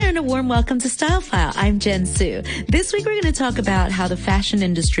and a warm welcome to Style File. I'm Jen Su. This week we're going to talk about how the fashion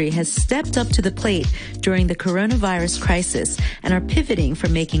industry has stepped up to the plate during the coronavirus crisis and are pivoting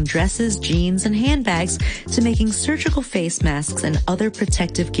from making dresses, jeans, and handbags to making surgical face masks and other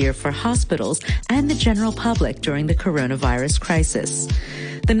protective gear for hospitals and the general public during the coronavirus crisis.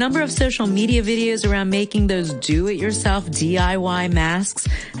 The number of social media videos around making those do-it-yourself DIY masks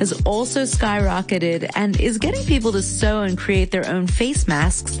has also skyrocketed and is getting people to sew and create their own face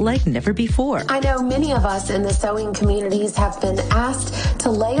masks like never before. I know many of us in the sewing communities have been asked to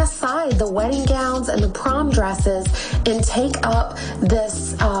lay aside the wedding gowns and the prom dresses and take up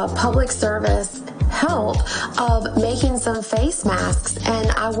this public service help of making some face masks.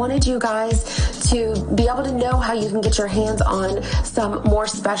 And I wanted you guys to be able to know how you can get your hands on some more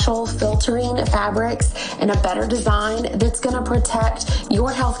special filtering fabrics and a better design that's going to protect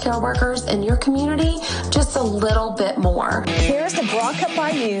your healthcare workers and your community just a little bit more. Here's the bra cup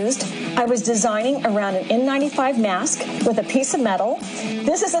I used. I was designing around an N95 mask with a piece of metal.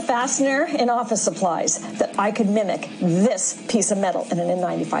 This is a fastener in office supplies that I could mimic this piece of metal in an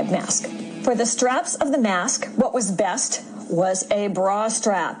N95 mask. For the straps of the mask, what was best was a bra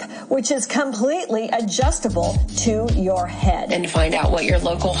strap, which is completely adjustable to your head. And find out what your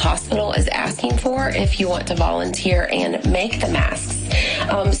local hospital is asking for if you want to volunteer and make the masks.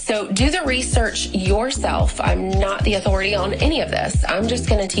 So do the research yourself. I'm not the authority on any of this. I'm just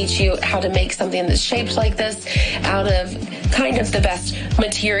going to teach you how to make something that's shaped like this out of kind of the best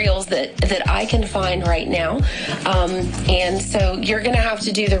materials that I can find right now. And so you're going to have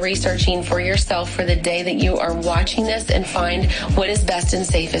to do the researching for yourself for the day that you are watching this and find what is best and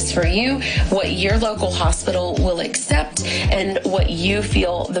safest for you, what your local hospital will accept, and what you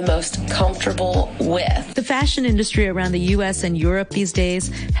feel the most comfortable with. The fashion industry around the U.S. and Europe these days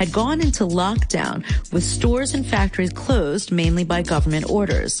had gone into lockdown with stores and factories closed mainly by government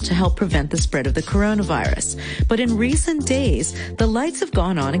orders to help prevent the spread of the coronavirus. But in recent days, the lights have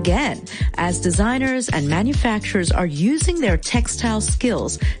gone on again as designers and manufacturers are using their textile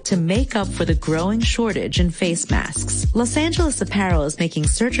skills to make up for the growing shortage in face masks. Los Angeles Apparel is making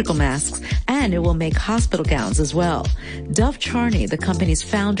surgical masks and it will make hospital gowns as well. Dov Charney, the company's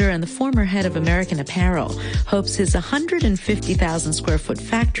founder and the former head of American Apparel, hopes his 150,000 square foot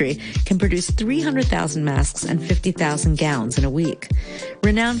factory can produce 300,000 masks and 50,000 gowns in a week.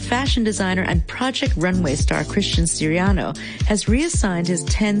 Renowned fashion designer and Project Runway star Christian Siriano has reassigned his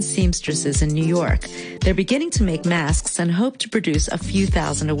 10 seamstresses in New York. They're beginning to make masks and hope to produce a few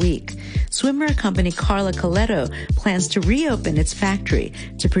thousand a week. Swimwear company Carla Coletto plans to reopen its factory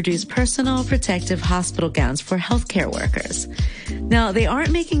to produce personal protective hospital gowns for healthcare workers. Now, they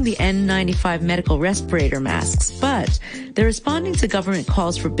aren't making the N95 medical respirator masks, but they're responding to government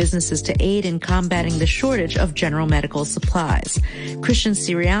calls for businesses to aid in combating the shortage of general medical supplies. Christian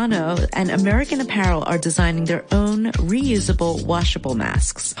Siriano and American Apparel are designing their own reusable, washable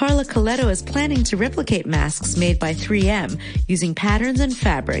masks. Carla Coletto is planning to replicate masks made by 3M using patterns and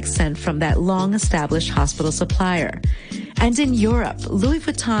fabrics sent from that long-established hospital supplier. And in Europe, Louis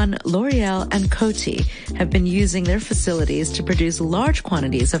Vuitton, L'Oreal, and Coty have been using their facilities to produce large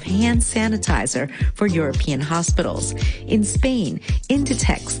quantities of hand sanitizer for European hospitals. In Spain,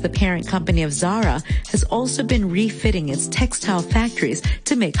 Inditex, the parent company of Zara, has also been refitting its textile factories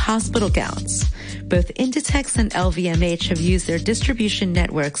to make hospital gowns. Both Inditex and LVMH have used their distribution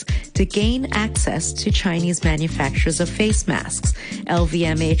networks to gain access to Chinese manufacturers of face masks.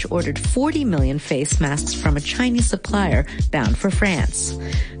 LVMH ordered 40 million face masks from a Chinese supplier bound for France.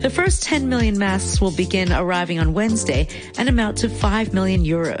 The first 10 million masks will begin arriving on Wednesday and amount to 5 million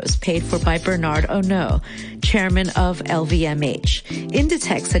euros paid for by Bernard Arnault, chairman of LVMH.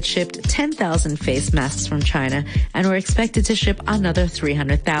 Inditex had shipped 10,000 face masks from China and were expected to ship another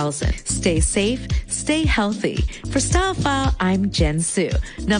 300,000. Stay safe, stay healthy. For Style File, I'm Jen Su.